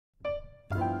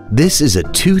This is a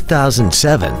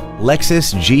 2007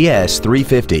 Lexus GS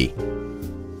 350.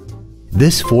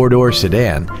 This four-door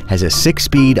sedan has a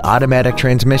 6-speed automatic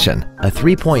transmission, a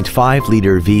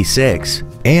 3.5-liter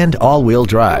V6, and all-wheel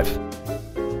drive.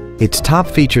 Its top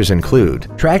features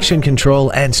include traction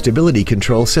control and stability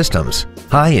control systems,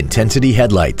 high-intensity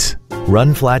headlights,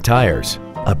 run-flat tires,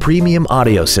 a premium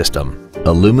audio system,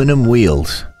 aluminum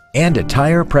wheels, and a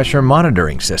tire pressure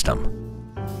monitoring system.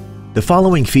 The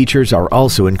following features are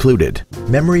also included: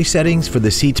 memory settings for the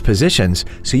seat's positions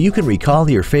so you can recall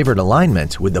your favorite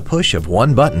alignments with the push of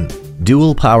one button,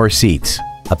 dual power seats,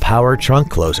 a power trunk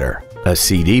closer, a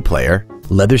CD player,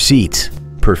 leather seats,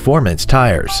 performance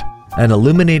tires, an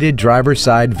illuminated driver's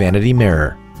side vanity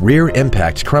mirror, rear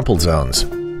impact crumple zones,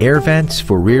 air vents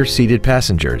for rear-seated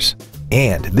passengers,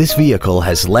 and this vehicle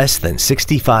has less than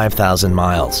 65,000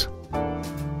 miles.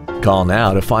 Call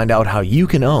now to find out how you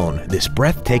can own this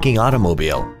breathtaking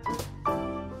automobile.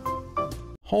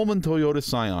 Holman Toyota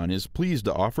Scion is pleased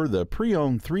to offer the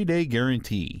pre-owned 3-day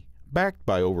guarantee. Backed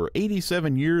by over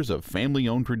 87 years of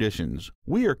family-owned traditions,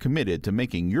 we are committed to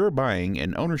making your buying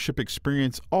and ownership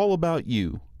experience all about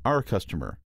you, our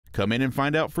customer. Come in and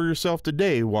find out for yourself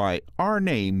today why our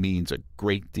name means a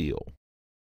great deal.